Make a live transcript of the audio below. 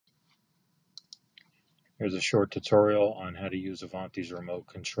Here's a short tutorial on how to use Ivanti's remote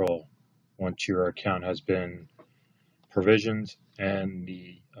control once your account has been provisioned and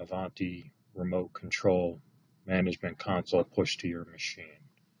the Ivanti remote control management console pushed to your machine.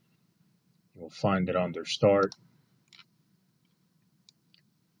 You'll find it under Start,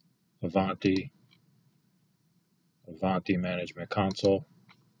 Ivanti Management Console.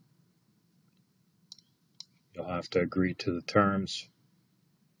 You'll have to agree to the terms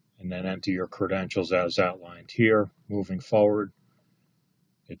and then enter your credentials as outlined here. Moving forward,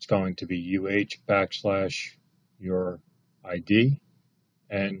 it's going to be your ID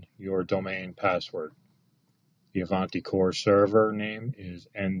and your domain password. The Ivanti core server name is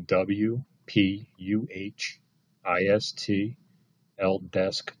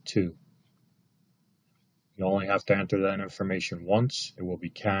NWPUHISTLDesk2. You only have to enter that information once. It will be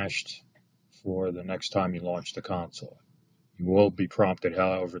cached for the next time you launch the console. You will be prompted,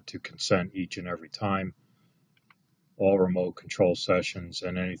 however, to consent each and every time. All remote control sessions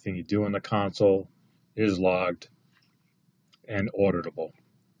and anything you do in the console is logged and auditable.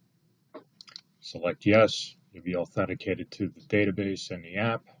 Select yes. You'll be authenticated to the database and the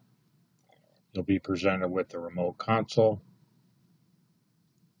app. You'll be presented with the remote console.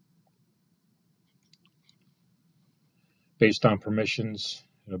 Based on permissions,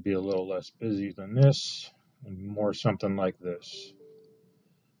 it'll be a little less busy than this and more something like this.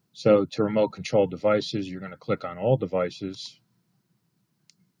 So to remote control devices, you're going to click on all devices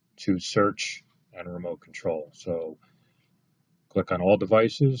to search and remote control. So click on all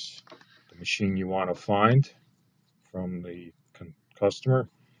devices, the machine you want to find from the customer.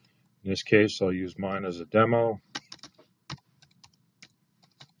 In this case, I'll use mine as a demo.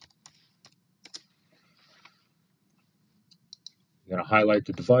 You're going to highlight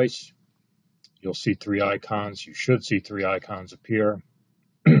the device. You'll see three icons. You should see three icons appear.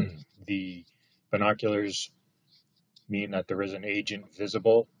 The binoculars mean that there is an agent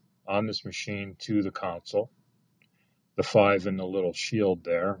visible on this machine to the console. The 5 in the little shield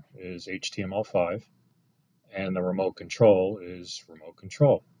there is HTML5, and the remote control is remote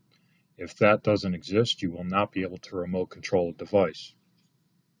control. If that doesn't exist, you will not be able to remote control a device.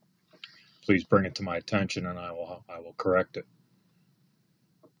 Please bring it to my attention and I will correct it.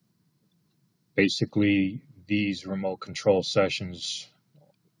 Basically, these remote control sessions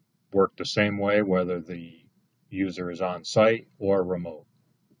work the same way whether the user is on site or remote.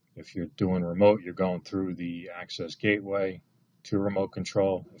 If you're doing remote, you're going through the access gateway to remote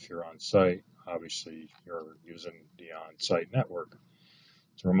control. If you're on site, obviously you're using the on-site network.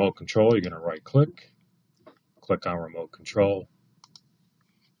 To remote control, you're going to right click on remote control.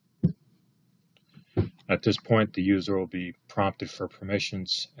 At this point, the user will be prompted for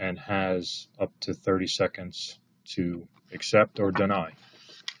permissions and has up to 30 seconds to accept or deny.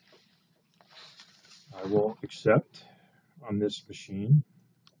 I will accept on this machine.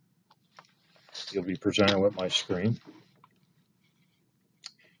 You'll be presented with my screen,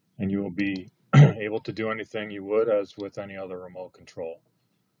 and you will be able to do anything you would as with any other remote control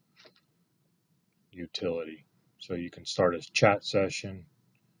utility. So you can start a chat session,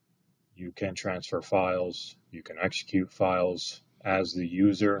 you can transfer files, you can execute files as the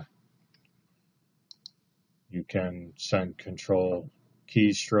user, you can send control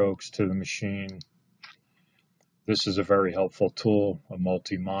keystrokes to the machine. This is a very helpful tool, a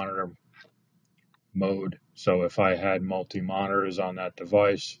multi-monitor mode. So if I had multi-monitors on that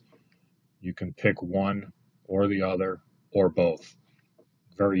device, you can pick one or the other or both.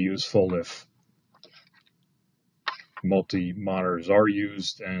 Very useful if multi-monitors are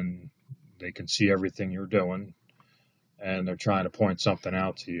used and they can see everything you're doing and they're trying to point something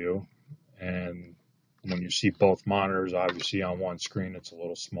out to you. And when you see both monitors, obviously on one screen, it's a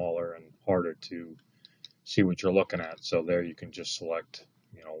little smaller and harder to see what you're looking at. So there you can just select,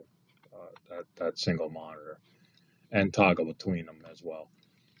 that single monitor and toggle between them as well.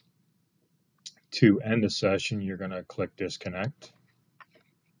 To end the session, you're going to click disconnect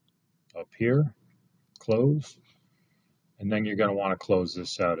up here, close, and then you're going to want to close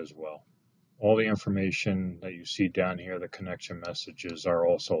this out as well. All the information that you see down here, the connection messages, are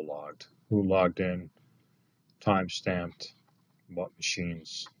also logged. Who logged in, time-stamped, what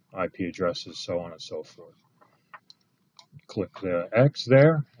machines, IP addresses, so on and so forth. Click the X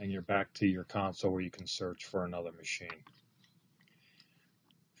there, and you're back to your console where you can search for another machine.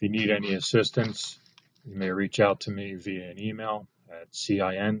 If you need any assistance, you may reach out to me via an email at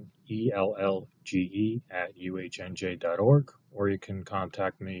cinellge@uhnj.org, or you can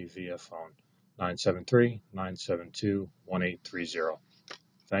contact me via phone 973-972-1830.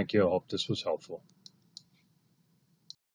 Thank you. I hope this was helpful.